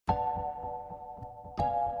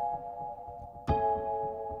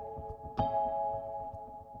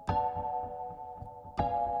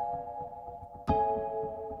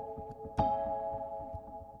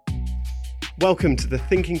Welcome to the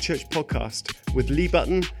Thinking Church podcast with Lee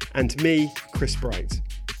Button and me, Chris Bright.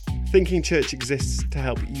 Thinking Church exists to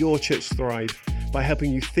help your church thrive by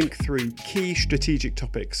helping you think through key strategic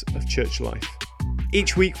topics of church life.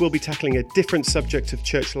 Each week we'll be tackling a different subject of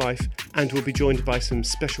church life and we'll be joined by some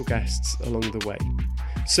special guests along the way.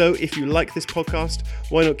 So if you like this podcast,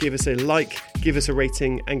 why not give us a like, give us a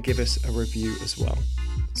rating and give us a review as well.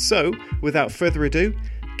 So without further ado,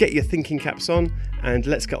 get your thinking caps on and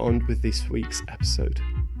let's get on with this week's episode.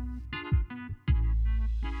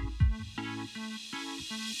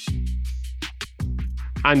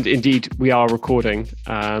 And indeed, we are recording,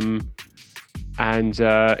 and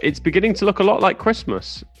it's beginning to look a lot like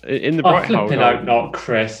Christmas in the bright flipping out, not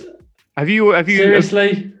Chris. Have you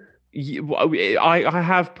Seriously? I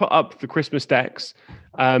have put up the Christmas decks,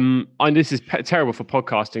 and this is terrible for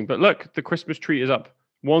podcasting, but look, the Christmas tree is up.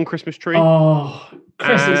 One Christmas tree. Oh,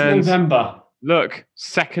 Chris, it's November. Look,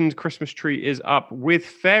 second Christmas tree is up with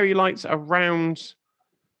fairy lights around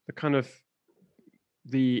the kind of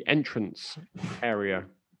the entrance area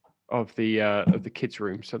of the kids'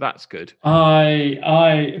 room. So that's good.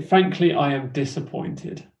 I frankly, I am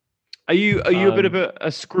disappointed. Are you a bit of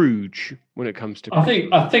a Scrooge when it comes to Christmas?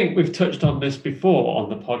 I think we've touched on this before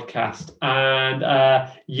on the podcast, and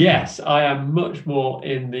yes, I am much more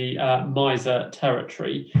in the miser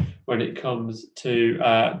territory when it comes to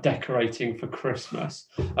decorating for Christmas.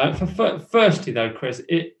 Firstly, though, Chris,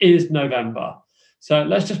 it is November, so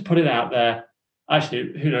let's just put it out there.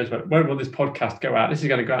 Actually, who knows when will this podcast go out? This is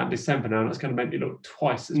going to go out in December now, and it's going to make me look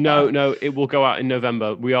twice as bad. No, it will go out in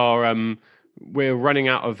November. We're running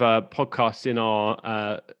out of podcasts in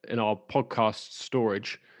our podcast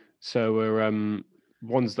storage, so we're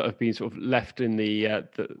ones that have been sort of left in the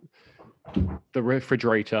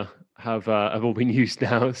refrigerator have all been used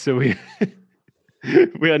now. So we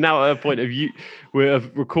are now at a point of we're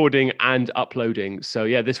recording and uploading. So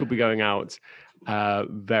yeah, this will be going out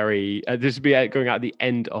this will be going out at the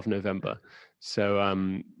end of November.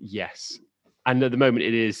 So yes. And at the moment,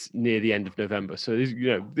 it is near the end of November, so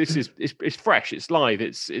this is it's fresh, it's live,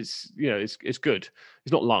 it's good.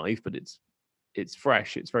 It's not live, but it's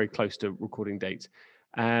fresh. It's very close to recording date.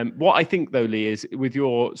 What I think though, Lee, is with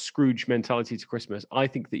your Scrooge mentality to Christmas, I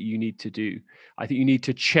think you need to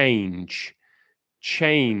change.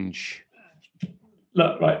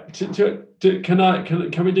 Look, right?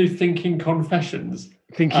 Can we do thinking confessions?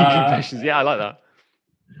 Thinking confessions, yeah, I like that.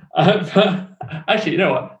 Actually, you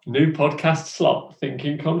know what? New podcast slot,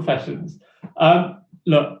 Thinking Confessions.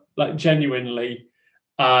 Look, like genuinely,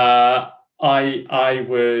 I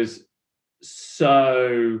was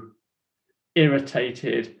so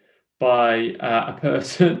irritated by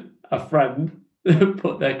a friend,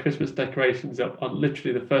 put their Christmas decorations up on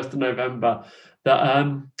literally the 1st of November, that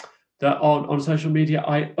on social media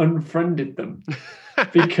I unfriended them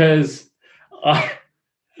because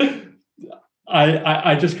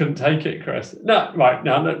I just couldn't take it, Chris. No, right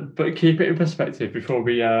now, but keep it in perspective before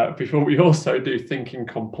we also do thinking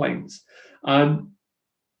complaints. I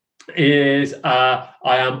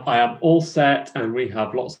am all set, and we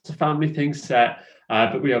have lots of family things set,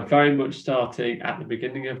 but we are very much starting at the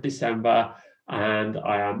beginning of December, and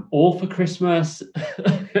I am all for Christmas.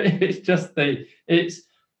 It's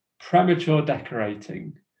premature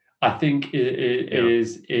decorating. I think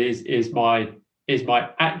is my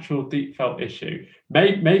actual deep felt issue.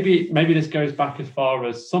 Maybe this goes back as far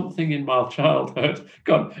as something in my childhood.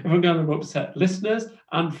 God, if I'm going to upset listeners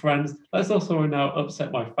and friends, let's also now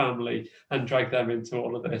upset my family and drag them into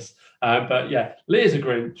all of this. But yeah, Lee is a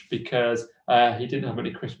Grinch because he didn't have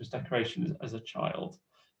any Christmas decorations as a child.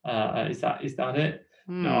 Is that it?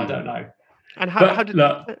 No, I don't know. And how did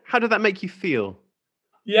that make you feel?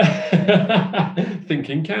 Yeah,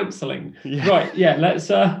 thinking counselling. Yeah. Right. Yeah. Let's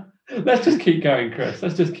just keep going, Chris.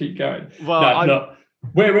 Let's just keep going. Well, look,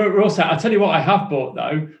 we're all set. I'll tell you what I have bought,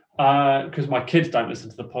 though, because my kids don't listen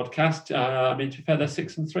to the podcast. I mean, to be fair, they're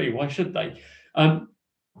 6 and 3. Why should they? I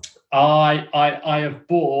have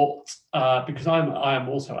bought, because I am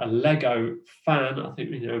also a Lego fan. I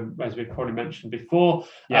think, as we've probably mentioned before,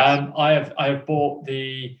 yes. I have bought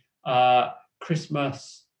the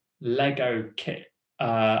Christmas Lego kit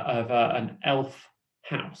of an elf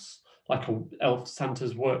house, like a elf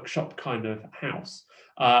Santa's workshop kind of house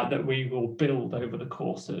that we will build over the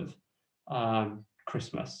course of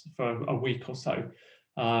Christmas for a week or so,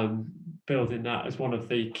 building that as one of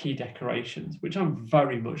the key decorations, which I'm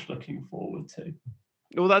very much looking forward to.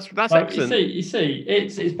 Well, that's excellent. You see,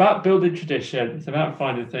 it's about building tradition. It's about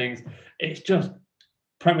finding things. It's just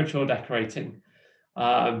premature decorating.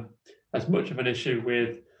 As much of an issue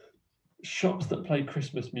with shops that play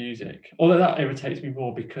Christmas music, although that irritates me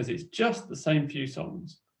more because it's just the same few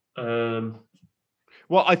songs.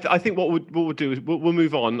 Well, I think what we'll do is we'll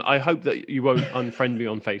move on. I hope that you won't unfriend me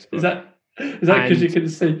on Facebook. Is that because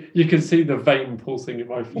you can see the vein pulsing in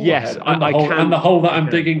my forehead? Yes, and the hole that I'm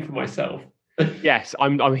digging for myself. Yes,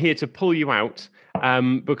 I'm here to pull you out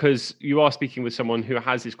because you are speaking with someone who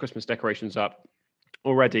has his Christmas decorations up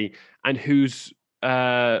already and whose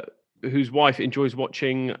wife enjoys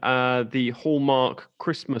watching the Hallmark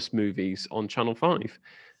Christmas movies on Channel 5.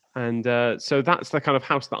 And so that's the kind of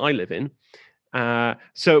house that I live in.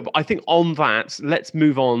 So I think on that, let's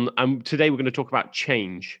move on. Today we're going to talk about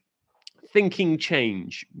change, thinking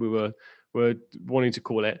change. We're wanting to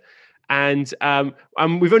call it. And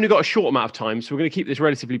we've only got a short amount of time, so we're going to keep this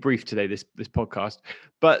relatively brief today, this podcast.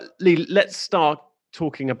 But Lee, let's start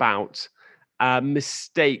talking about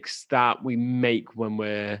mistakes that we make when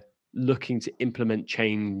we're looking to implement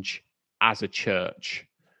change as a church.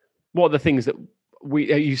 What are the things that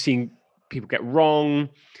you've seen people get wrong,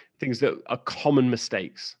 things that are common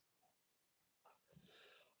mistakes?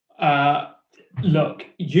 Look,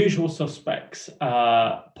 usual suspects,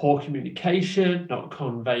 poor communication, not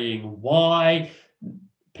conveying why,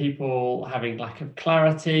 people having lack of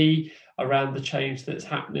clarity around the change that's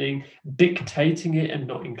happening, dictating it and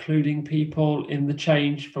not including people in the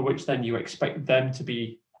change for which then you expect them to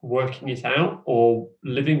be working it out or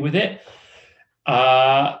living with it,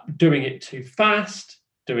 doing it too fast,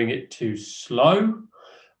 doing it too slow.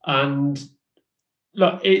 And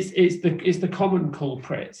look, it's the common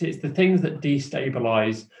culprits. It's the things that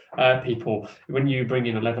destabilize people. When you bring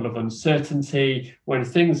in a level of uncertainty, when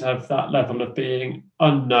things have that level of being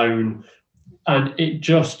unknown, and it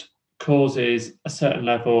just causes a certain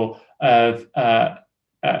level of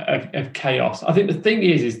chaos. I think the thing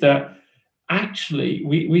is that actually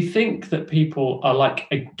we think that people are like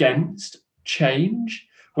against change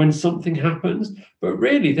when something happens, but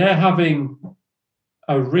really they're having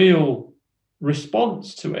a real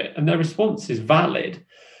response to it, and their response is valid.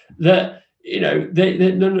 That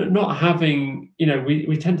they're not having,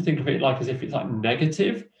 we tend to think of it like as if it's like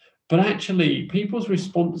negative, but actually people's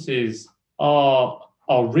responses are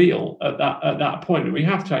real at that point, and we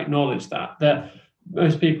have to acknowledge that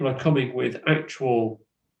most people are coming with actual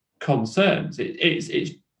concerns.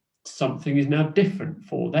 It's something is now different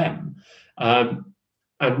for them, and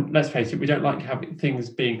let's face it, we don't like having things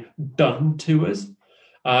being done to us.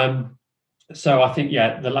 So I think,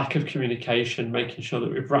 the lack of communication, making sure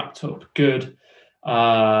that we've wrapped up good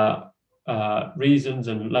reasons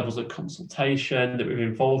and levels of consultation, that we've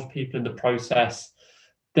involved people in the process,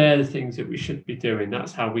 they're the things that we should be doing.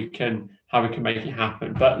 That's how we can make it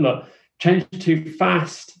happen. But look, change too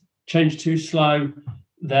fast, change too slow,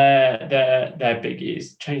 they're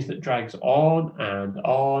biggies. Change that drags on and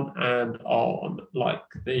on and on, like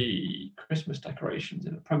the Christmas decorations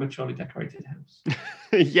in a prematurely decorated house.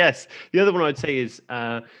 Yes. The other one I'd say is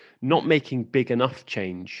not making big enough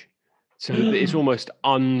change. So it's almost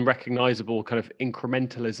unrecognizable kind of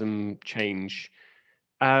incrementalism change.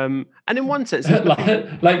 And in one sense, like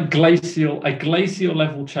a glacial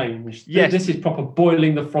level change. Yes. This is proper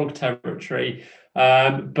boiling the frog territory,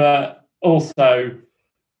 but also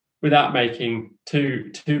without making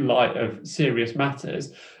too light of serious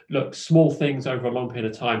matters. Look, small things over a long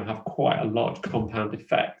period of time have quite a large compound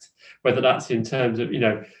effect, whether that's in terms of,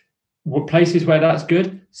 places where that's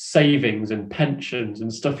good, savings and pensions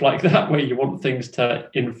and stuff like that, where you want things to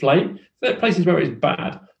inflate. There are places where it's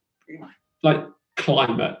bad, like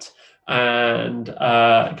climate and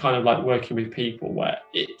kind of like working with people, where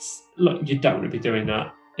it's, look, you don't want to be doing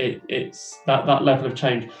that. It's that level of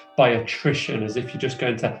change by attrition, as if you're just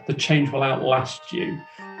going to, the change will outlast you.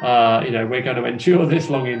 We're going to endure this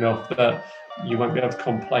long enough that you won't be able to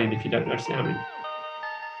complain if you don't notice it happening.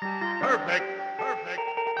 Perfect.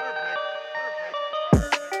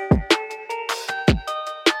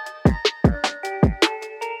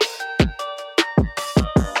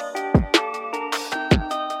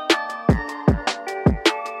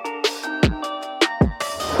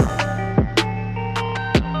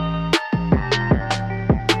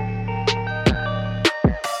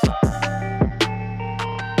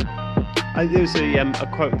 There was a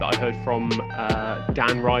quote that I heard from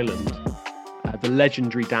Dan Ryland, the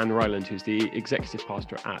legendary Dan Ryland, who's the executive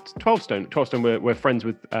pastor at 12stone. 12stone, we're friends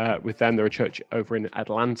with them. They're a church over in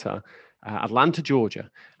Atlanta,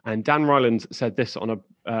 Georgia. And Dan Ryland said this on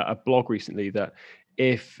a blog recently, that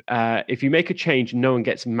if you make a change and no one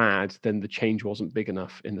gets mad, then the change wasn't big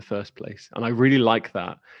enough in the first place. And I really like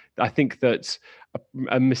that. I think that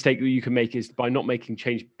a mistake that you can make is by not making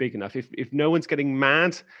change big enough. If no one's getting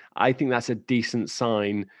mad, I think that's a decent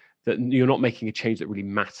sign that you're not making a change that really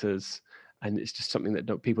matters, and it's just something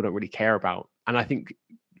that people don't really care about. And I think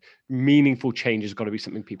meaningful change has got to be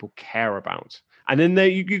something people care about. And then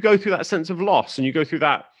you go through that sense of loss, and you go through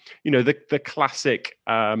that, the classic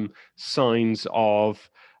signs of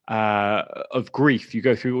grief. You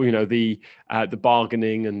go through, the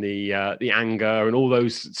bargaining and the anger and all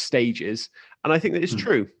those stages. And I think that it's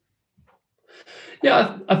true.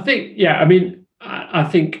 Yeah, I think. Yeah, I mean, I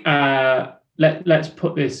think let's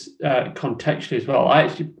put this contextually as well. I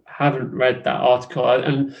actually haven't read that article,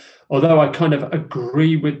 and although I kind of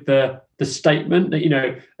agree with the statement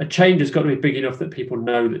that a change has got to be big enough that people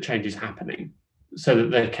know that change is happening, so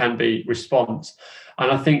that there can be response.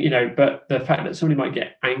 And I think but the fact that somebody might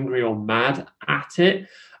get angry or mad at it,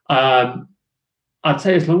 I'd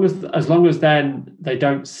say as long as then they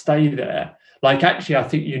don't stay there. Like, actually, I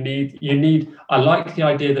think you need. I like the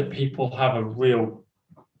idea that people have a real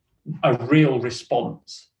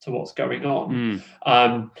response to what's going on.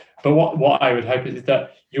 But what I would hope is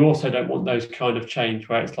that you also don't want those kind of change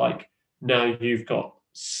where it's like, now you've got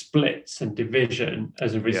splits and division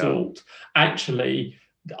as a result. Yeah. Actually,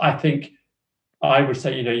 I think I would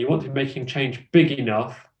say, you want to be making change big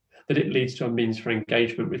enough that it leads to a means for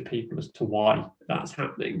engagement with people as to why that's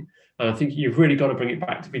happening. And I think you've really got to bring it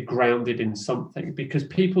back to be grounded in something, because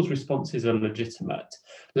people's responses are legitimate.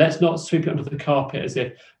 Let's not sweep it under the carpet as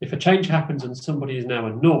if a change happens and somebody is now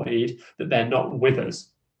annoyed that they're not with us.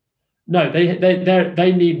 No,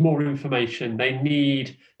 they need more information. They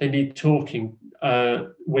need talking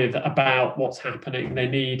with about what's happening. They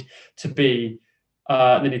need to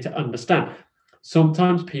understand.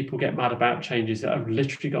 Sometimes people get mad about changes that have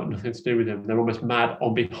literally got nothing to do with them. They're almost mad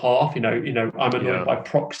on behalf. I'm annoyed by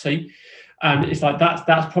proxy, and it's like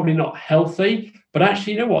that's probably not healthy. But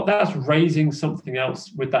actually, that's raising something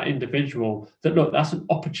else with that individual. That look, that's an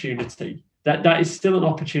opportunity. That is still an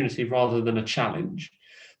opportunity rather than a challenge.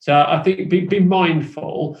 So I think be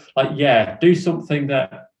mindful. Do something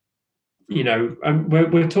that and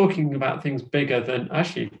we're talking about things bigger than,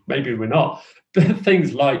 actually maybe we're not, but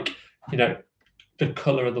things like the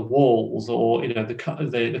colour of the walls, or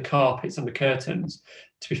the carpets and the curtains.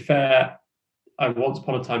 To be fair, I once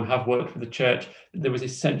upon a time have worked with a church. There was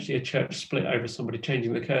essentially a church split over somebody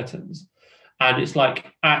changing the curtains, and it's like,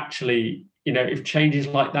 actually, if changes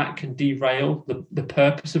like that can derail the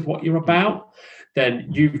purpose of what you're about, then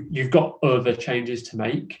you've got other changes to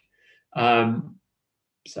make.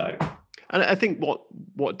 And I think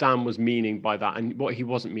what Dan was meaning by that, and what he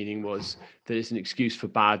wasn't meaning, was that it's an excuse for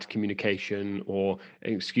bad communication or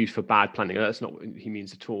an excuse for bad planning. That's not what he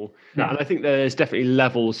means at all. No. And I think there's definitely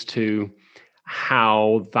levels to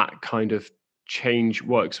how that kind of change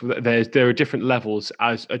works. There are different levels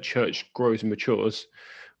as a church grows and matures,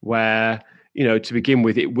 where, to begin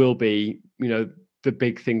with, it will be, the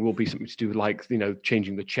big thing will be something to do with, like,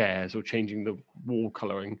 changing the chairs or changing the wall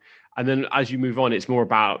coloring. And then as you move on, it's more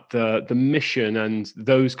about the mission and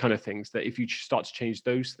those kind of things, that if you start to change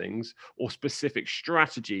those things or specific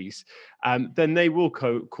strategies, then they will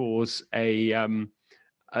cause a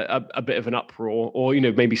bit of an uproar, or,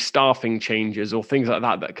 maybe staffing changes or things like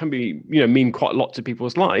that can be, mean quite a lot to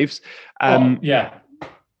people's lives. They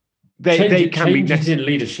can be changes in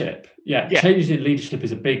leadership. Changes in leadership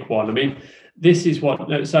is a big one. I mean, this is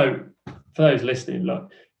what, so for those listening, look,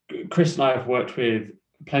 Chris and I have worked with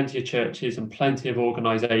plenty of churches and plenty of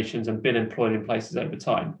organizations and been employed in places over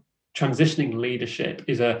time. Transitioning leadership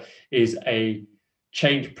is a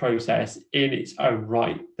change process in its own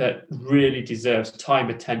right that really deserves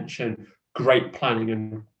time, attention, great planning,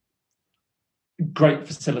 and great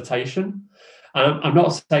facilitation. I'm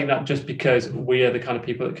not saying that just because we are the kind of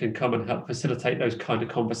people that can come and help facilitate those kind of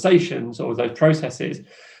conversations or those processes.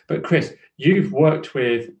 But Chris, you've worked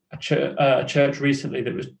with a church recently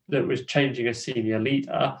that was changing a senior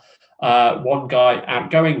leader. One guy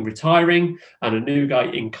outgoing, retiring, and a new guy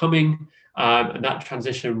incoming, and that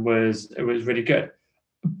transition was really good.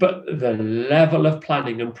 But the level of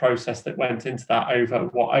planning and process that went into that over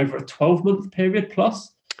a 12-month period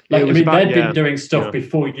plus. They'd been doing stuff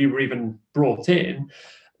before you were even brought in.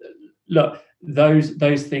 Look,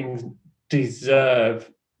 those things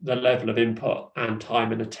deserve the level of input and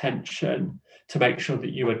time and attention to make sure that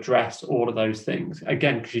you address all of those things.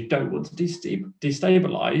 Again, because you don't want to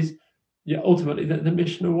destabilize ultimately the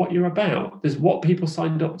mission of what you're about. There's what people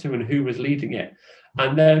signed up to and who was leading it.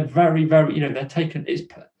 And they're very, very, they're taken,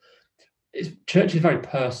 church is very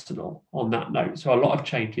personal on that note. So a lot of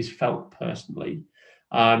change is felt personally.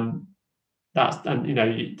 That's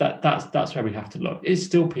where we have to look. It's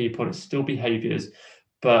still people, it's still behaviors,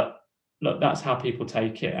 but look, that's how people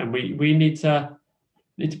take it, and we need to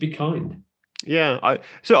be kind. Yeah.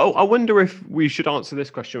 I wonder if we should answer this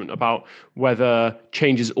question about whether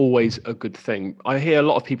change is always a good thing. I hear a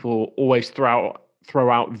lot of people always throw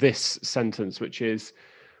out this sentence, which is,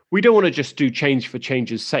 we don't want to just do change for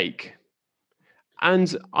change's sake.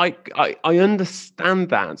 And I understand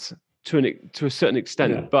that to a certain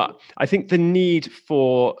extent, Yeah. but I think the need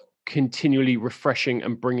for continually refreshing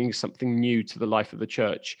and bringing something new to the life of the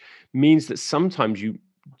church means that sometimes you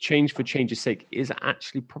change for change's sake is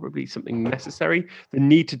actually probably something necessary. The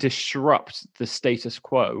need to disrupt the status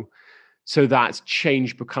quo so that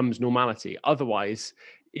change becomes normality. Otherwise,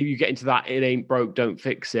 if you get into that "it ain't broke, don't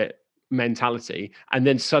fix it" mentality, and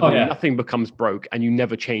then suddenly nothing becomes broke and you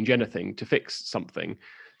never change anything to fix something.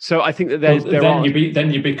 So I think that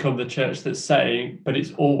then you become the church that's saying, but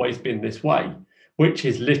it's always been this way, which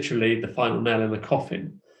is literally the final nail in the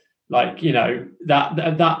coffin. Like, that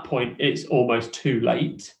at that point, it's almost too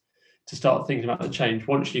late to start thinking about the change.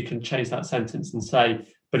 Once you can change that sentence and say,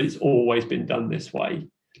 but it's always been done this way,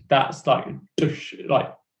 that's like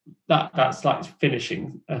that's like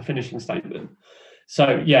finishing statement.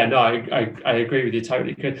 So yeah, no, I agree with you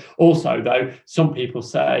totally. Good. Also, though, some people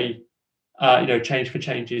say, change for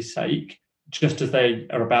change's sake, just as they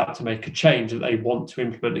are about to make a change that they want to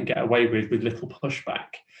implement and get away with little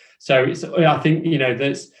pushback. So I think,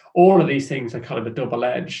 there's all of these things are kind of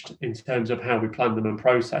double-edged in terms of how we plan them and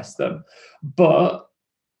process them. But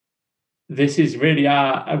this is really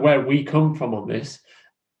where we come from on this.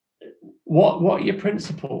 What are your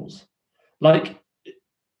principles? Like,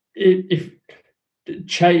 if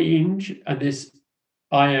change and this,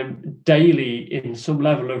 I am daily in some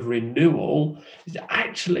level of renewal, is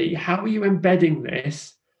actually, how are you embedding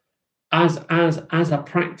this as a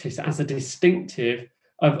practice, as a distinctive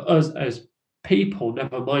of us as people,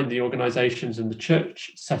 never mind the organizations and the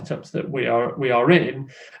church setups that we are in?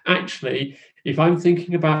 Actually, if I'm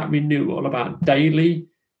thinking about renewal, about daily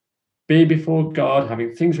being before God,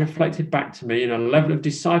 having things reflected back to me in a level of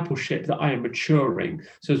discipleship that I am maturing.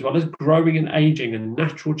 So as well as growing and aging and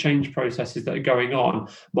natural change processes that are going on,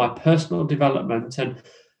 my personal development and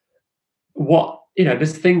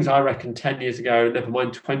there's things I reckon 10 years ago, never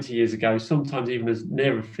mind 20 years ago, sometimes even as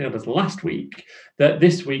near a field as last week, that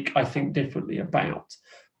this week I think differently about.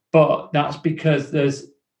 But that's because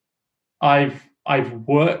I've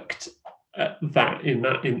worked that in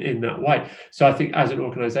that way. So I think as an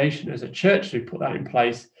organization, as a church, we put that in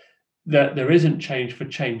place, that there isn't change for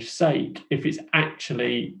change's sake if it's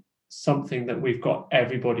actually something that we've got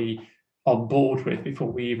everybody on board with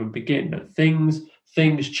before we even begin, that things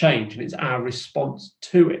change and it's our response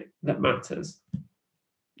to it that matters.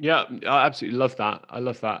 Yeah, I absolutely love that. I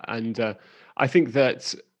love that. And I think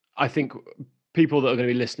people that are going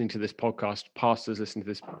to be listening to this podcast, pastors listening to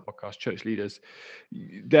this podcast, church leaders,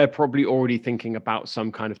 they're probably already thinking about some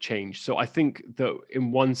kind of change. So I think that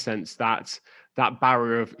in one sense, that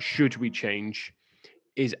barrier of should we change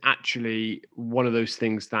is actually one of those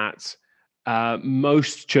things that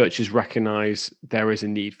most churches recognize there is a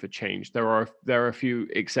need for change. There are a few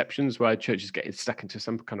exceptions where churches get stuck into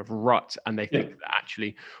some kind of rut and they think that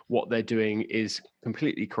actually what they're doing is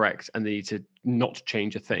completely correct and they need to not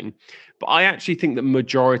change a thing. But I actually think the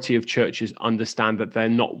majority of churches understand that they're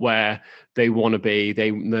not where they want to be.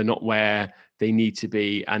 They're not where they need to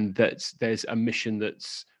be, and that there's a mission that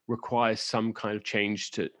requires some kind of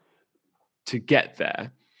change to get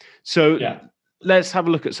there. So let's have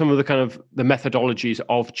a look at some of the kind of the methodologies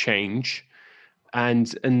of change and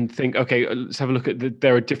think, okay, let's have a look at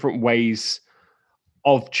there are different ways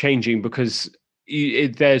of changing, because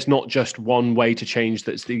there's not just one way to change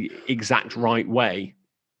that's the exact right way.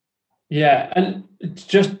 Yeah, and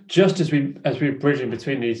just as we're bridging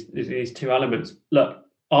between these two elements, look,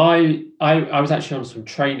 I was actually on some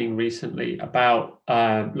training recently about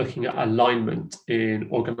looking at alignment in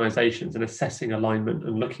organizations and assessing alignment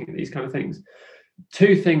and looking at these kind of things.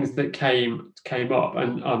 Two things that came up,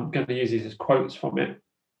 and I'm going to use these as quotes from it,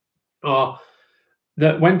 are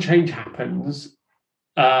that when change happens,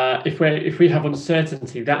 if we have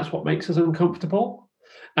uncertainty, that's what makes us uncomfortable.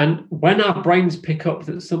 And when our brains pick up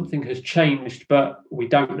that something has changed, but we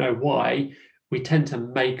don't know why, we tend to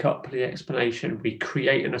make up the explanation. We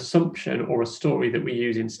create an assumption or a story that we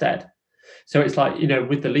use instead. So it's like,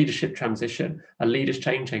 with the leadership transition, a leader's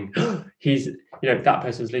changing. He's, that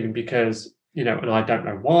person's leaving because, and I don't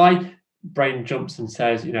know why. Brain jumps and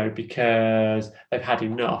says, because they've had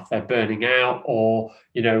enough, they're burning out, or,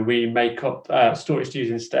 we make up stories to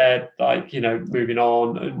use instead, like, moving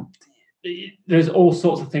on. And there's all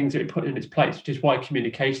sorts of things that we put in its place, which is why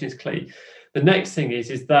communication is key. The next thing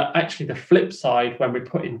is that actually the flip side, when we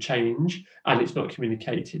put in change and it's not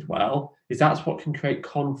communicated well, is that's what can create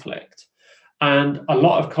conflict. And a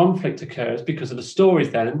lot of conflict occurs because of the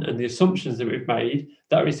stories then and the assumptions that we've made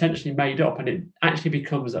that are essentially made up, and it actually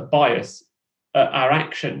becomes a bias our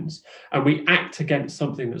actions, and we act against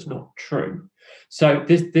something that's not true. So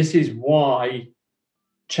this is why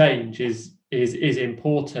change is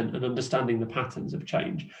important, and understanding the patterns of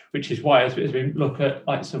change, which is why as we look at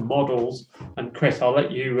like some models, and Chris, I'll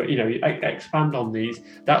let you expand on these.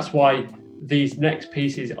 That's why these next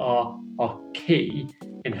pieces are key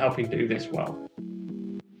in helping do this well.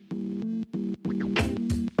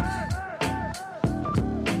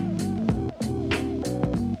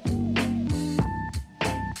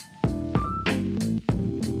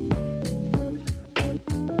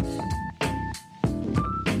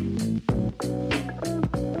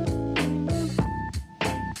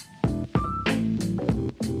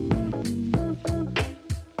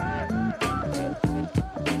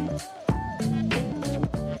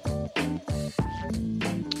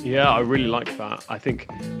 Yeah, I really like that. I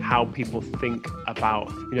think how people think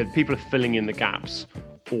about, people are filling in the gaps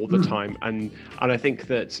all the time. And I think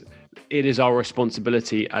that it is our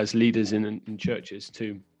responsibility as leaders in churches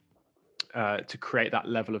to create that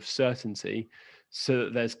level of certainty so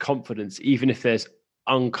that there's confidence, even if there's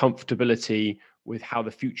uncomfortability with how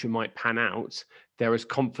the future might pan out, there is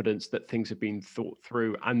confidence that things have been thought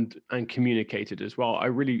through and communicated as well. I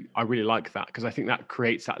really like that, because I think that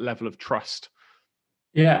creates that level of trust.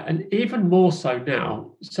 Yeah, and even more so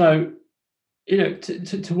now. So,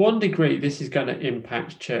 to one degree, this is going to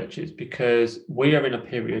impact churches because we are in a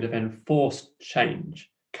period of enforced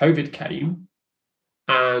change. COVID came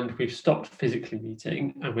and we've stopped physically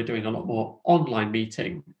meeting, and we're doing a lot more online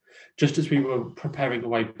meeting. Just as we were preparing a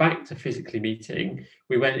way back to physically meeting,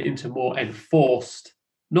 we went into more enforced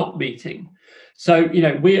not meeting. So,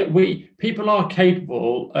 we people are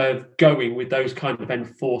capable of going with those kind of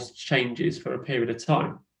enforced changes for a period of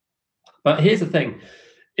time. But here's the thing: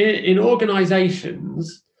 in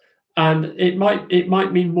organizations, and it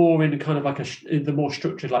might mean more in kind of like the more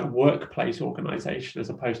structured like workplace organization as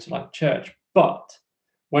opposed to like church. But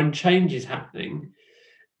when change is happening,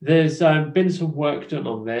 there's been some work done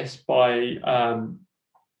on this by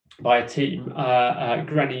a team,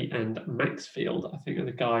 Granny and Maxfield, I think, are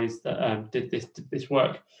the guys that did this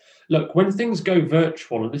work. Look, when things go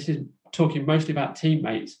virtual, and this is talking mostly about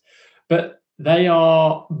teammates, but they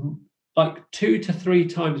are like 2 to 3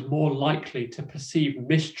 times more likely to perceive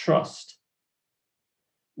mistrust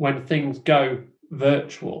when things go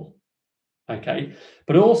virtual. Okay,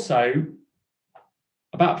 but also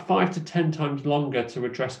about 5 to 10 times longer to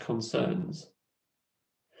address concerns.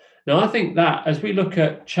 Now, I think that as we look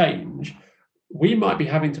at change, we might be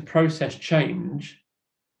having to process change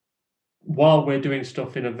while we're doing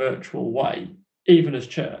stuff in a virtual way, even as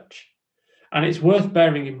church. And it's worth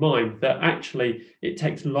bearing in mind that actually it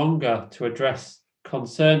takes longer to address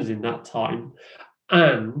concerns in that time,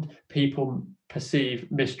 and people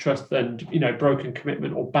perceive mistrust and broken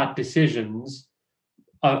commitment or bad decisions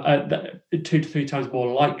are 2 to 3 times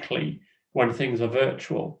more likely when things are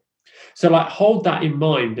virtual. So like hold that in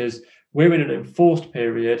mind as we're in an enforced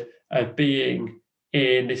period of being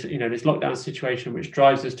in this, this lockdown situation, which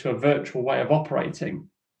drives us to a virtual way of operating.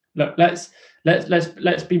 Look, let's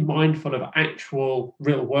be mindful of actual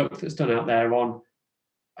real work that's done out there on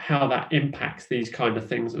how that impacts these kind of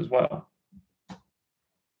things as well.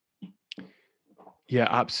 Yeah,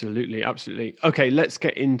 absolutely. Okay, let's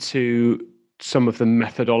get into some of the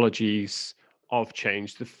methodologies of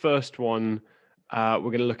change. The first one we're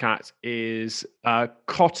going to look at is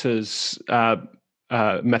Kotter's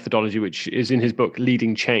methodology, which is in his book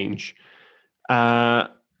Leading Change.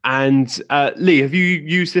 And Lee, have you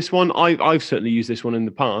used this one? I've certainly used this one in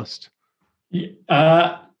the past.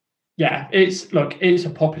 Yeah, it's a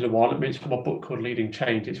popular one. I mean, it's from a book called Leading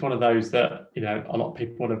Change. It's one of those that a lot of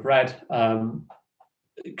people would have read.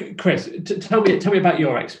 Chris, tell me about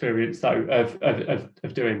your experience though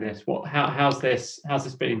of doing this. How's this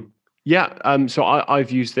been? Yeah, so I've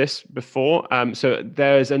used this before. So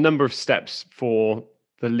there's a number of steps for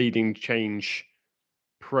the leading change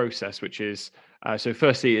process, which is so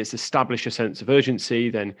firstly, it's establish a sense of urgency,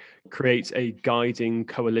 then create a guiding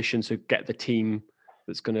coalition, so get the team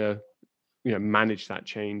that's going to manage that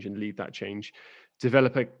change and lead that change.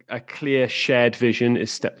 Develop a clear shared vision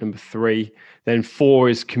is step number 3. Then 4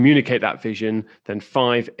 is communicate that vision. Then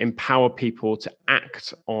 5, empower people to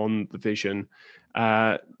act on the vision.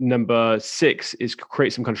 Number 6 is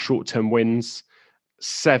create some kind of short-term wins.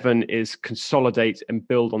 7 is consolidate and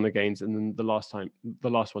build on the gains. And then the last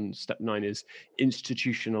one, step 9, is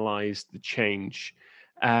institutionalize the change.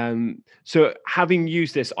 So having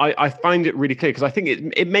used this, I find it really clear, because I think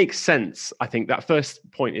it makes sense. I think that first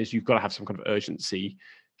point is you've got to have some kind of urgency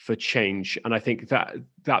for change. And I think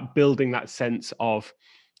that building that sense of,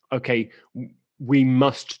 okay, we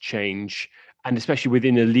must change, and especially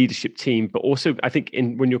within a leadership team, but also I think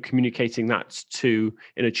when you're communicating that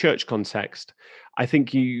in a church context, I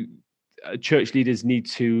think church leaders need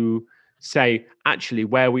to say, actually,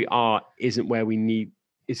 where we are isn't where we need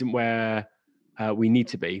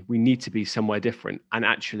to be. We need to be somewhere different. And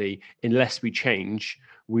actually, unless we change,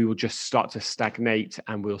 we will just start to stagnate,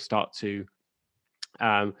 and we'll start to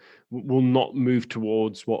will not move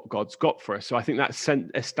towards what God's got for us. So I think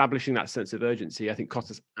establishing that sense of urgency, I think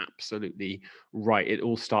Kotter's absolutely right. It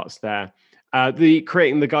all starts there. The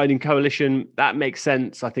creating the guiding coalition, that makes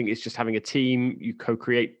sense. I think it's just having a team. You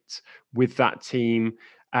co-create with that team.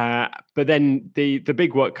 But then the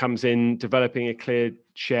big work comes in developing a clear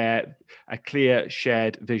shared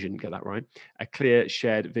vision. Get that right? A clear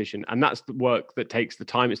shared vision. And that's the work that takes the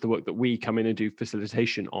time. It's the work that we come in and do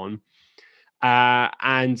facilitation on.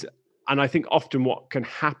 And I think often what can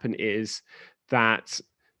happen is that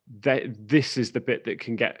this is the bit that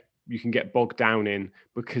you can get bogged down in,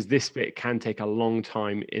 because this bit can take a long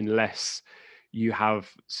time unless you have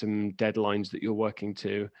some deadlines that you're working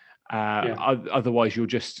to. Otherwise,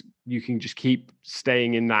 you can just keep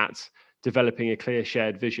staying in that, developing a clear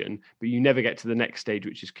shared vision, but you never get to the next stage,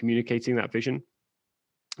 which is communicating that vision.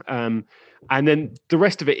 And then the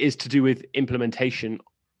rest of it is to do with implementation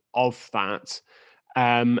of that.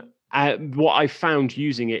 What I found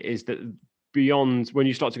using it is that beyond, when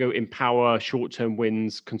you start to go empower, short-term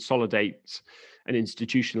wins, consolidate, and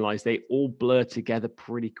institutionalize, they all blur together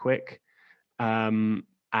pretty quick. And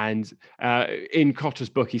in Kotter's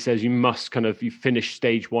book, he says you finish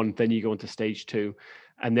stage one, then you go into stage two.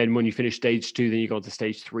 And then when you finish stage two, then you go on to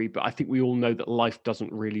stage three. But I think we all know that life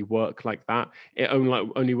doesn't really work like that. It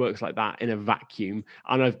only works like that in a vacuum.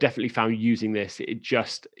 And I've definitely found using this,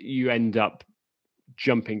 you end up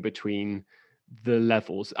jumping between the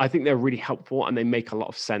levels. I think they're really helpful and they make a lot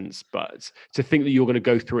of sense. But to think that you're going to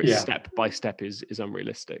go through it step by step is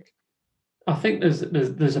unrealistic. I think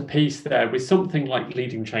there's a piece there with something like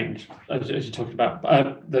leading change, as you're talking about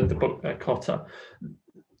the book Kotter.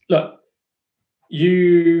 Look,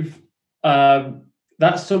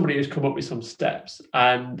 that's somebody who's come up with some steps,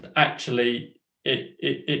 and actually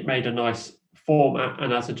it made a nice format,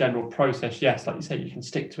 and as a general process, yes, like you say, you can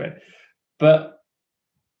stick to it. But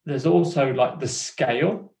there's also like the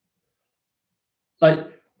scale. Like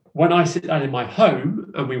when I sit down in my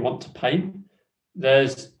home and we want to paint,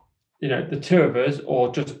 there's the two of us,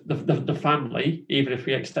 or just the family, even if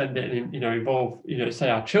we extend it and involve say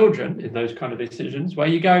our children in those kind of decisions, where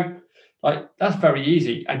you go, like, that's very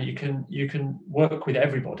easy, and you can work with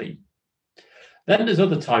everybody. Then there's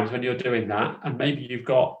other times when you're doing that, and maybe you've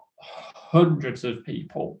got hundreds of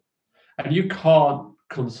people, and you can't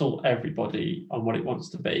consult everybody on what it wants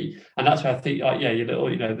to be. And that's where I think, your little,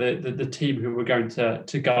 the team who we're going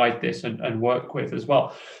to guide this and work with as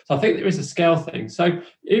well. So I think there is a scale thing. So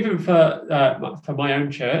even for my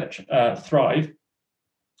own church, Thrive,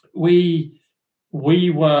 we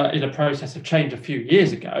were in a process of change a few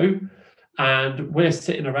years ago, and we're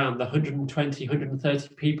sitting around the 120,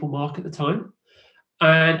 130 people mark at the time.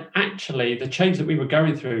 And actually, the change that we were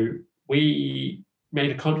going through, we made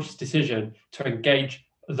a conscious decision to engage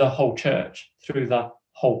the whole church through the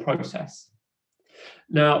whole process.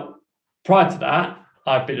 Now, prior to that,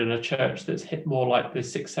 I've been in a church that's hit more like the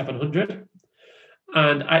 600-700,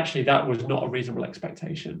 and actually that was not a reasonable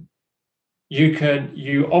expectation.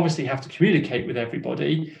 You obviously have to communicate with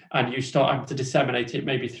everybody, and you start having to disseminate it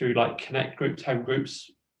maybe through like connect groups, home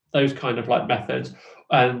groups, those kind of like methods,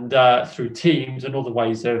 and through teams and other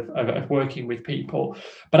ways of working with people.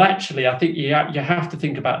 But actually, I think you have to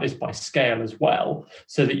think about this by scale as well,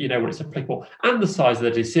 so that you know when it's applicable, and the size of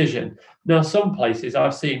the decision. Now, some places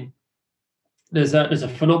I've seen, there's a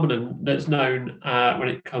phenomenon that's known when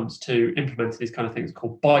it comes to implementing these kind of things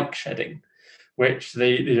called bike shedding, which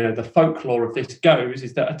the folklore of this goes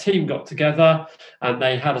is that a team got together and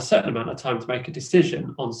they had a certain amount of time to make a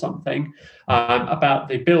decision on something about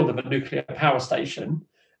the build of a nuclear power station.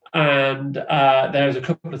 And there was a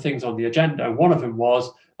couple of things on the agenda. One of them was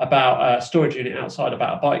about a storage unit outside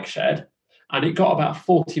about a bike shed. And it got about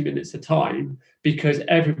 40 minutes of time because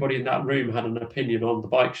everybody in that room had an opinion on the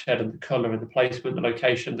bike shed and the colour and the placement, the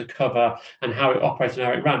location, the cover, and how it operated and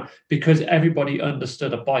how it ran, because everybody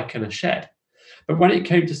understood a bike and a shed. But when it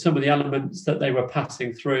came to some of the elements that they were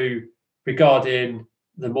passing through regarding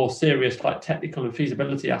the more serious, like technical and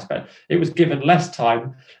feasibility aspect, it was given less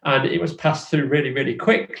time, and it was passed through really, really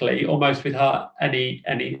quickly, almost without any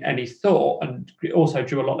thought, and it also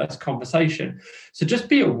drew a lot less conversation. So just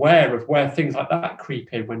be aware of where things like that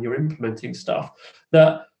creep in when you're implementing stuff.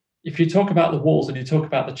 That if you talk about the walls and you talk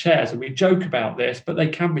about the chairs, and we joke about this, but they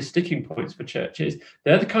can be sticking points for churches.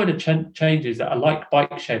 They're the kind of changes that are like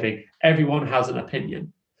bike shedding. Everyone has an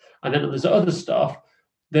opinion. And then there's other stuff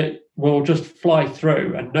that will just fly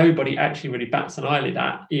through and nobody actually really bats an eyelid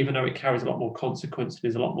at, even though it carries a lot more consequence and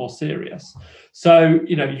is a lot more serious. So,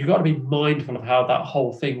 you've got to be mindful of how that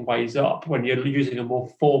whole thing weighs up when you're using a more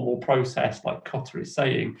formal process, like Kotter is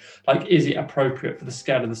saying. Like, is it appropriate for the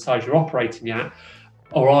scale and the size you're operating at?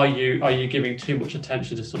 Or are you giving too much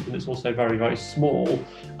attention to something that's also very, very small,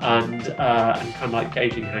 and kind of like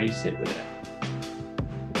gauging how you sit with it?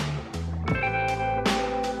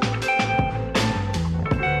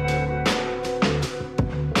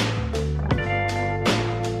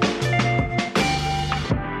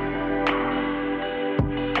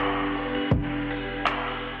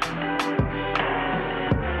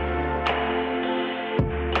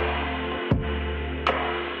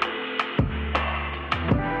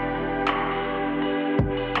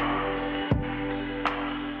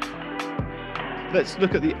 Let's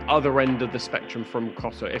look at the other end of the spectrum from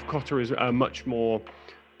Kotter. If Kotter is a much more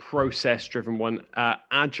process-driven one,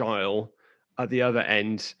 Agile at the other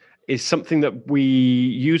end is something that we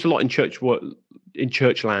use a lot in church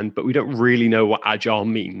land, but we don't really know what Agile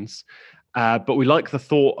means. But we like the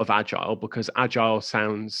thought of Agile because Agile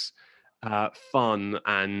sounds fun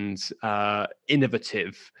and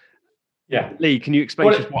innovative. Yeah. Lee, can you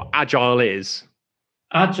explain to us what Agile is?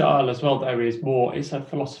 Agile as well, though, it's a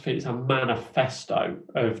philosophy, it's a manifesto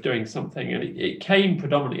of doing something. And it came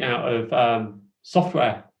predominantly out of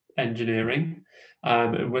software engineering.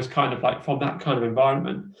 It was kind of like from that kind of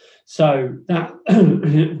environment. So that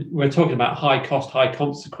we're talking about high cost, high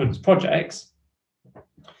consequence projects,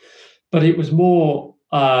 but it was more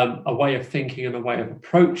a way of thinking and a way of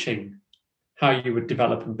approaching how you would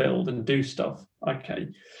develop and build and do stuff. Okay.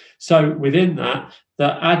 So within that,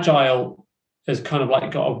 the Agile has kind of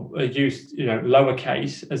like got a use,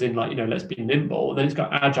 lowercase, as in like, let's be nimble. And then it's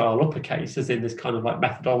got Agile uppercase, as in this kind of like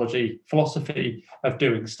methodology philosophy of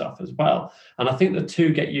doing stuff as well. And I think the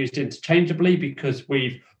two get used interchangeably because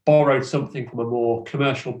we've borrowed something from a more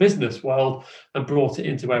commercial business world and brought it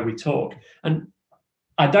into where we talk. And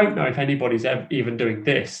I don't know if anybody's ever even doing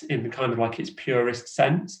this in the kind of like its purest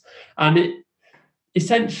sense. And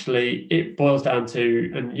essentially, it boils down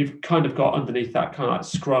to, and you've kind of got underneath that kind of like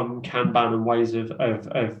Scrum, Kanban, and ways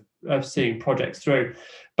of seeing projects through.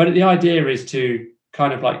 But the idea is to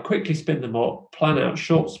kind of like quickly spin them up, plan out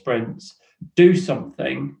short sprints, do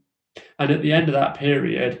something, and at the end of that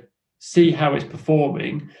period, see how it's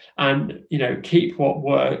performing, and keep what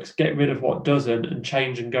works, get rid of what doesn't, and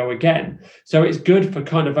change and go again. So it's good for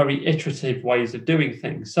kind of very iterative ways of doing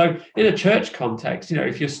things. So in a church context,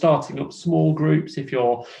 if you're starting up small groups, if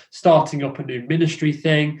you're starting up a new ministry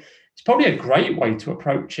thing, it's probably a great way to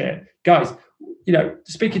approach it. Guys,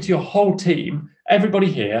 speaking to your whole team,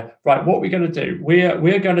 everybody here, right, what we're going to do,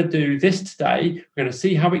 we're going to do this today, we're going to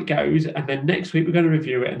see how it goes, and then next week we're going to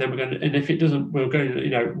review it, and then and if it doesn't, we're going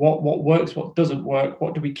to, what works, what doesn't work,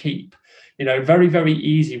 what do we keep? Very, very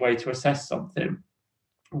easy way to assess something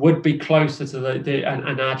would be closer to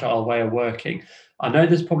an Agile way of working. I know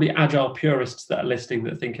there's probably Agile purists that are listening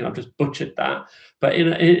that are thinking I've just butchered that, but in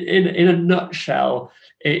a nutshell,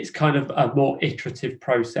 it's kind of a more iterative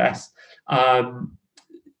process.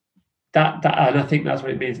 And I think that's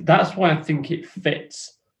what it means. That's why I think it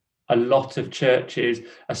fits a lot of churches,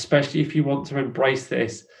 especially if you want to embrace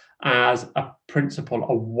this as a principle,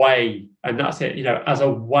 a way, and that's it, as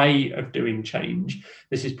a way of doing change.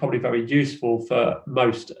 This is probably very useful for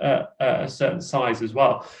most a certain size as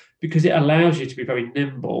well, because it allows you to be very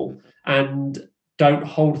nimble and don't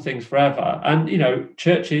hold things forever. And,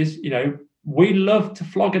 churches, we love to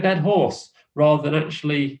flog a dead horse rather than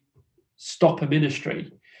actually stop a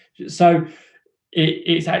ministry. So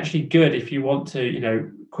it's actually good if you want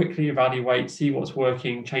to, quickly evaluate, see what's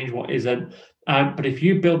working, change what isn't. But if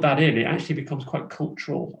you build that in, it actually becomes quite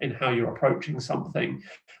cultural in how you're approaching something.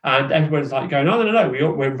 And everyone's like going, oh, no,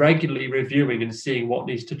 we're regularly reviewing and seeing what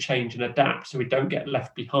needs to change and adapt so we don't get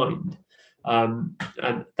left behind. And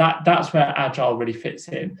that's where Agile really fits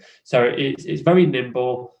in. So it's very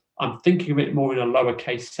nimble. I'm thinking of it more in a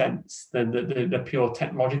lowercase sense than the pure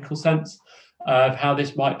technological sense of how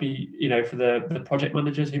this might be, for the project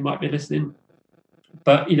managers who might be listening.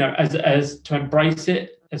 But, as to embrace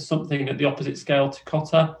it as something at the opposite scale to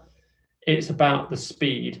Kotter, it's about the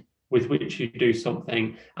speed. with which you do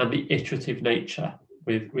something and the iterative nature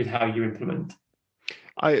with how you implement.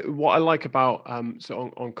 What I like about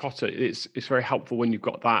so on Kotter, it's very helpful when you've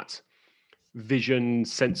got that vision,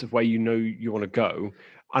 sense of where you know you want to go.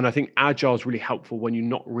 And I think Agile is really helpful when you're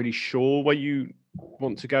not really sure where you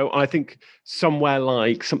want to go. And I think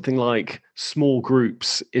something like small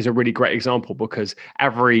groups is a really great example, because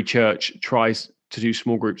every church tries to do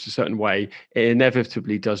small groups a certain way. It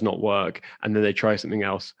inevitably does not work. And then they try something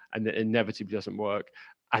else and it inevitably doesn't work.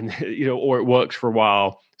 And, or it works for a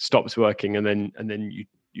while, stops working, and then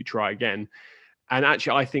you try again. And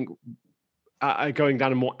actually, I think going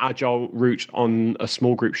down a more agile route on a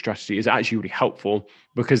small group strategy is actually really helpful,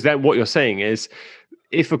 because then what you're saying is,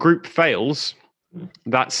 if a group fails,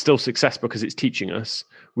 that's still success because it's teaching us.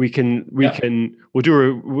 We'll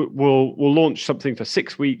launch something for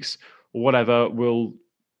 6 weeks or whatever. We'll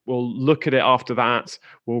look at it after that.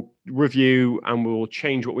 We'll review and we'll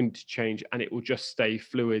change what we need to change, and it will just stay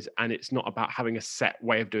fluid. And it's not about having a set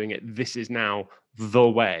way of doing it. This is now the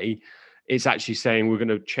way. It's actually saying we're going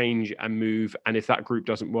to change and move, and if that group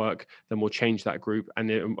doesn't work, then we'll change that group and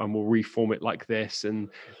we'll reform it like this. And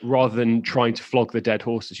rather than trying to flog the dead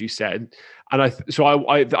horse, as you said, and I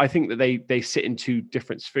think that they sit in two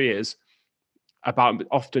different spheres. About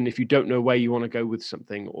often, if you don't know where you want to go with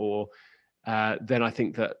something, or then I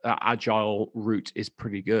think that agile route is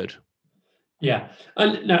pretty good. Yeah,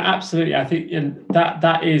 and no, absolutely. I think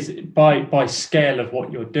that is by scale of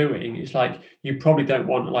what you're doing. It's like you probably don't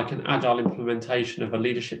want like an agile implementation of a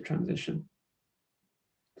leadership transition.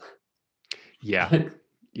 Yeah,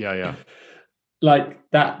 yeah. Like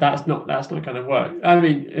that's not going to work. I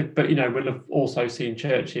mean, but we'll have also seen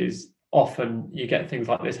churches. Often you get things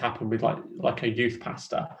like this happen with like a youth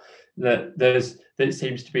pastor. That it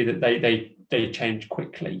seems to be that they change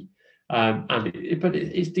quickly. But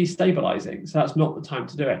it's destabilizing, so that's not the time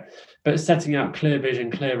to do it. But setting out clear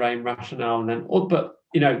vision, clear aim, rationale, and then,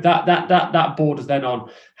 that borders then on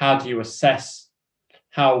how do you assess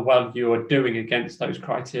how well you are doing against those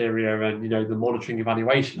criteria, and the monitoring,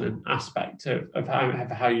 evaluation, and aspect of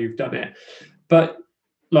how you've done it. But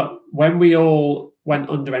look, when we all went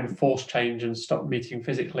under enforced change and stopped meeting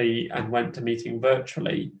physically and went to meeting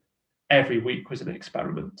virtually, every week was an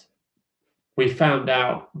experiment. We found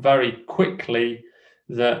out very quickly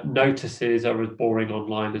that notices are as boring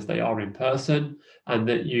online as they are in person, and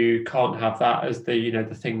that you can't have that as the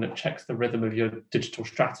thing that checks the rhythm of your digital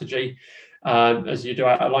strategy as you do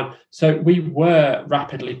out online. So we were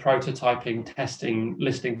rapidly prototyping, testing,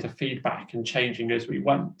 listening to feedback, and changing as we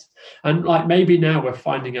went. And maybe now we're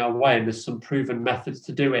finding our way, and there's some proven methods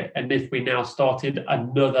to do it. And if we now started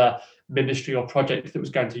another ministry or project that was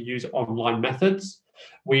going to use online methods,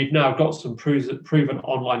 we've now got some proven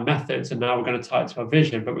online methods, and now we're going to tie it to our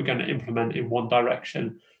vision, but we're going to implement in one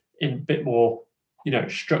direction, in a bit more,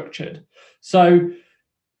 structured. So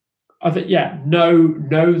I think,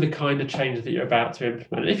 know the kind of change that you're about to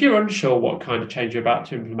implement. If you're unsure what kind of change you're about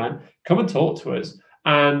to implement, come and talk to us,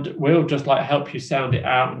 and we'll just help you sound it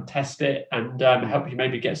out and test it, and help you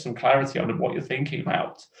maybe get some clarity on what you're thinking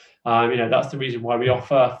about. That's the reason why we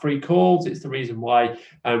offer free calls. It's the reason why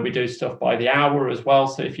we do stuff by the hour as well.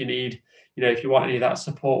 So if you need, if you want any of that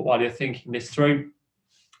support while you're thinking this through,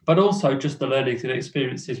 but also just the learnings and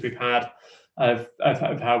experiences we've had of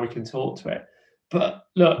how we can talk to it. But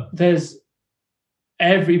look,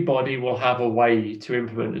 everybody will have a way to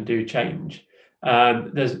implement and do change.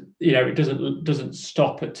 It doesn't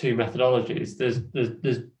stop at 2 methodologies.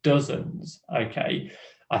 There's dozens. Okay,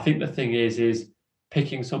 I think the thing is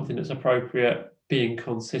picking something that's appropriate, being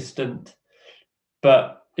consistent,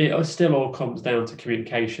 but it still all comes down to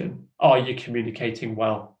communication. Are you communicating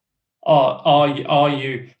well? Are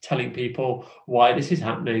you telling people why this is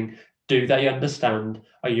happening? Do they understand?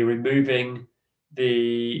 Are you removing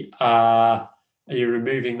that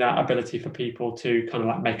ability for people to kind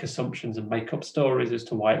of make assumptions and make up stories as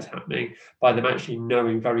to why it's happening, by them actually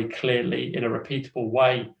knowing very clearly in a repeatable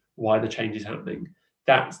way why the change is happening?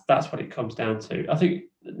 That's what it comes down to. I think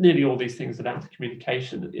nearly all these things are down to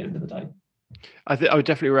communication at the end of the day. I would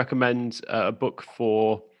definitely recommend a book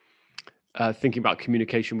for thinking about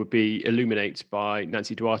communication would be Illuminate by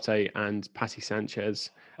Nancy Duarte and Patty Sanchez.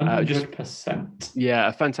 100%. Yeah,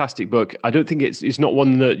 a fantastic book. I don't think it's not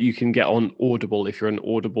one that you can get on Audible if you're an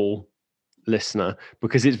Audible listener,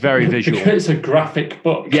 because it's very visual. It's a graphic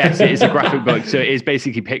book. Yes, it is a graphic book. So it is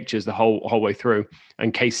basically pictures the whole way through,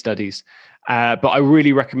 and case studies. But I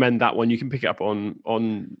really recommend that one. You can pick it up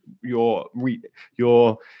on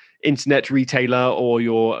your internet retailer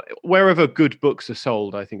or wherever good books are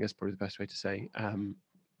sold. I think that's probably the best way to say.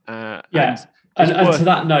 And to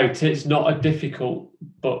that note, it's not a difficult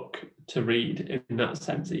book to read in that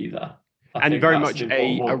sense either. And very much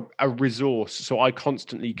a resource. So I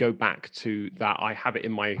constantly go back to that. I have it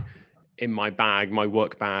in my bag, my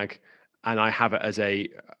work bag, and I have it as a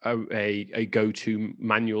go-to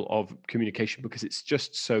manual of communication because it's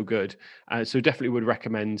just so good. So definitely would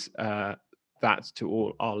recommend that to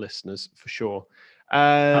all our listeners for sure.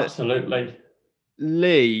 Absolutely.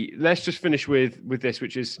 Lee, let's just finish with this,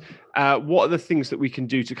 which is what are the things that we can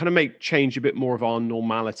do to kind of make change a bit more of our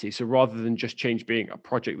normality? So rather than just change being a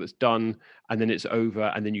project that's done and then it's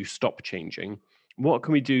over and then you stop changing, what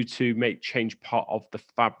can we do to make change part of the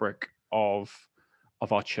fabric of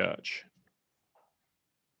our church?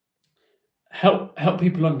 Help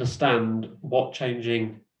people understand what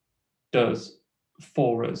changing does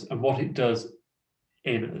for us and what it does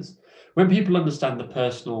in us. When people understand the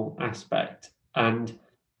personal aspect and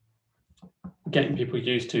getting people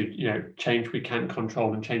used to, change we can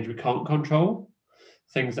control and change we can't control,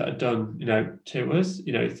 things that are done, to us,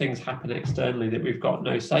 things happen externally that we've got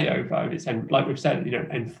no say over. And it's, like we've said,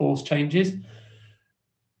 enforced changes.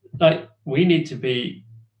 Like, we need to be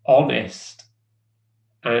honest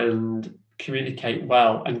and communicate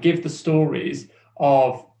well and give the stories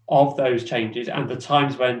of those changes and the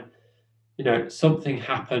times when something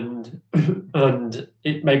happened and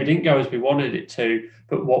it maybe didn't go as we wanted it to,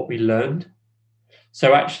 but what we learned.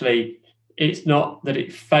 So actually it's not that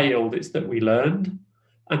it failed, it's that we learned.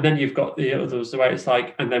 And then you've got the others where it's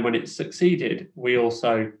like, and then when it succeeded, we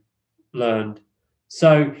also learned.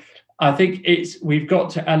 So I think we've got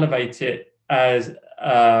to elevate it as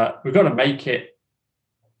we've got to make it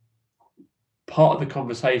part of the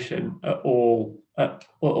conversation at all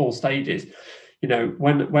stages.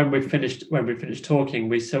 When we've finished talking,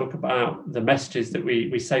 we talk about the messages that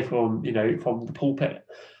we say from the pulpit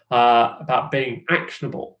about being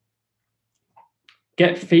actionable.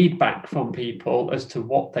 Get feedback from people as to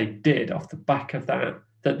what they did off the back of that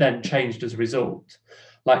then changed as a result.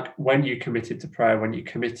 Like when you committed to prayer, when you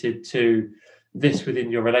committed to this within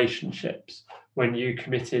your relationships, when you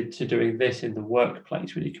committed to doing this in the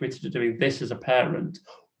workplace, when you committed to doing this as a parent,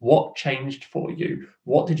 what changed for you?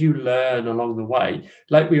 What did you learn along the way?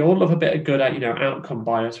 Like, we all love a bit of good outcome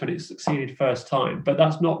bias when it succeeded first time, but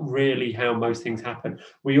that's not really how most things happen.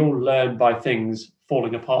 We all learn by things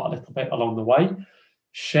falling apart a little bit along the way.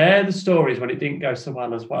 Share the stories when it didn't go so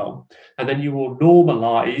well as well. And then you will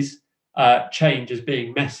normalize change as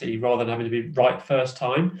being messy rather than having to be right first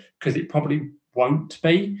time, because it probably won't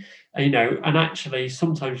be, and actually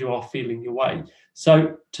sometimes you are feeling your way.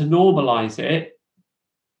 So to normalize it,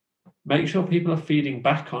 make sure people are feeding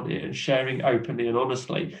back on it and sharing openly and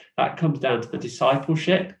honestly. That comes down to the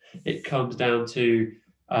discipleship. It comes down to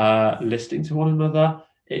listening to one another.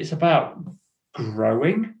 It's about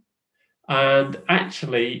growing, and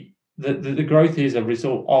actually the growth is a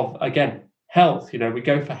result of, again, health. We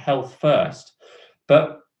go for health first,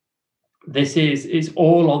 but this is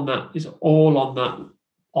all on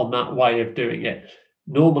that way of doing it.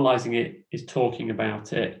 Normalizing it is talking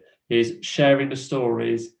about it, is sharing the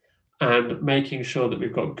stories and making sure that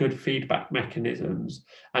we've got good feedback mechanisms,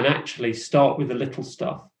 and actually start with the little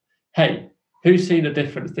stuff. Hey, who's seen a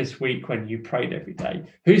difference this week when you prayed every day?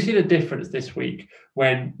 Who's seen a difference this week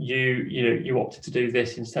when you opted to do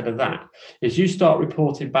this instead of that? Is you start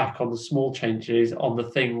reporting back on the small changes, on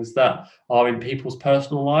the things that are in people's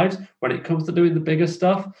personal lives. When it comes to doing the bigger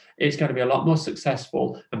stuff, it's going to be a lot more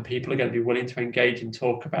successful, and people are going to be willing to engage and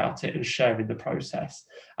talk about it and share in the process.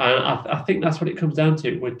 And I think that's what it comes down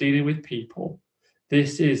to. We're dealing with people.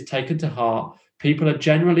 This is taken to heart. People are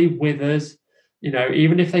generally with us.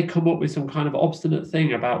 Even if they come up with some kind of obstinate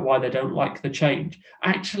thing about why they don't like the change,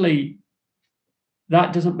 actually,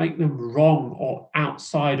 that doesn't make them wrong or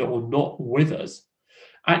outside or not with us.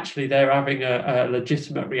 Actually, they're having a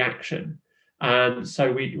legitimate reaction. And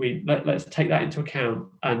so let's take that into account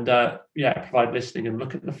and provide listening and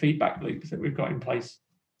look at the feedback loops that we've got in place.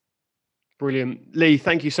 Brilliant. Lee,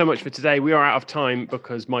 thank you so much for today. We are out of time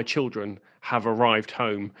because my children have arrived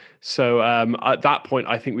home. So at that point,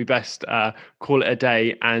 I think we best call it a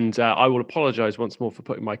day. And I will apologize once more for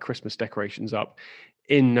putting my Christmas decorations up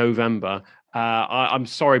in November. I'm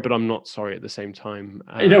sorry, but I'm not sorry at the same time.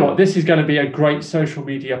 You know what? This is going to be a great social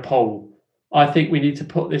media poll. I think we need to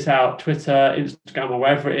put this out, Twitter, Instagram, or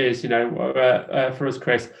wherever it is, for us,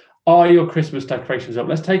 Chris. Are your Christmas decorations up?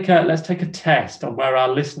 Let's take a test on where our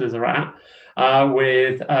listeners are at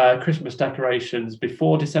with Christmas decorations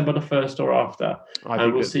before December the 1st or after,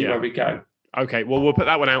 and we'll see where we go. Okay, well, we'll put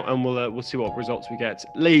that one out and we'll see what results we get.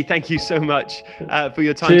 Lee, thank you so much for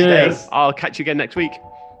your time today. I'll catch you again next week.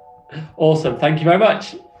 Awesome. Thank you very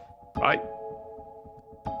much. Bye.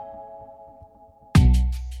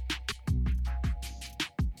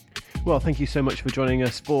 Well, thank you so much for joining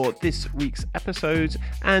us for this week's episode.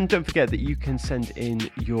 And don't forget that you can send in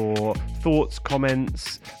your thoughts,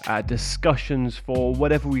 comments, discussions for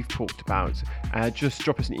whatever we've talked about. Just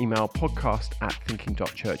drop us an email,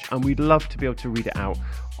 podcast@thinking.church, and we'd love to be able to read it out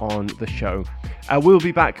on the show. We'll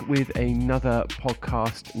be back with another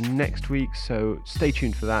podcast next week, so stay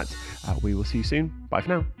tuned for that. We will see you soon. Bye for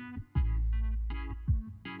now.